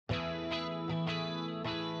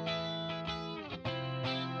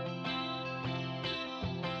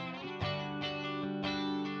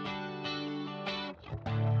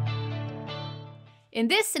In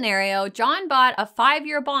this scenario, John bought a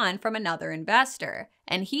 5-year bond from another investor,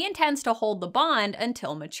 and he intends to hold the bond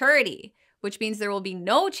until maturity, which means there will be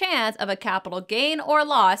no chance of a capital gain or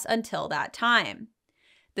loss until that time.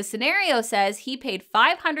 The scenario says he paid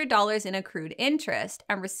 $500 in accrued interest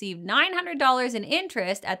and received $900 in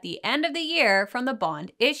interest at the end of the year from the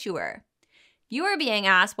bond issuer. You are being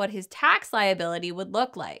asked what his tax liability would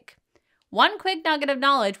look like. One quick nugget of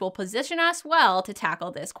knowledge will position us well to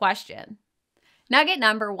tackle this question. Nugget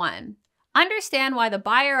number 1. Understand why the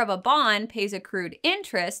buyer of a bond pays accrued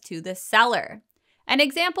interest to the seller. An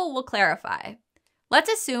example will clarify. Let's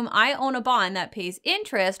assume I own a bond that pays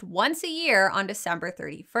interest once a year on December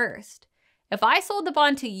 31st. If I sold the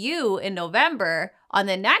bond to you in November, on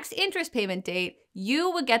the next interest payment date,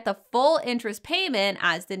 you would get the full interest payment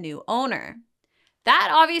as the new owner.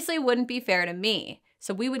 That obviously wouldn't be fair to me,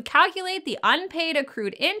 so we would calculate the unpaid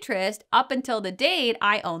accrued interest up until the date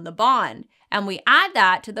I own the bond, and we add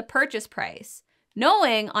that to the purchase price,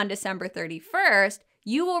 knowing on December 31st,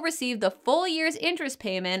 you will receive the full year's interest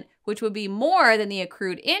payment, which would be more than the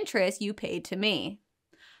accrued interest you paid to me.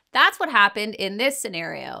 That's what happened in this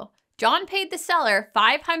scenario. John paid the seller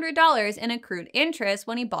 $500 in accrued interest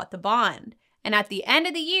when he bought the bond, and at the end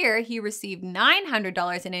of the year, he received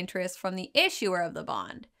 $900 in interest from the issuer of the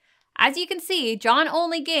bond. As you can see, John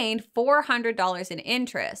only gained $400 in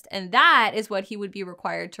interest, and that is what he would be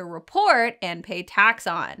required to report and pay tax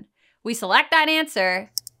on. We select that answer,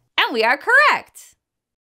 and we are correct.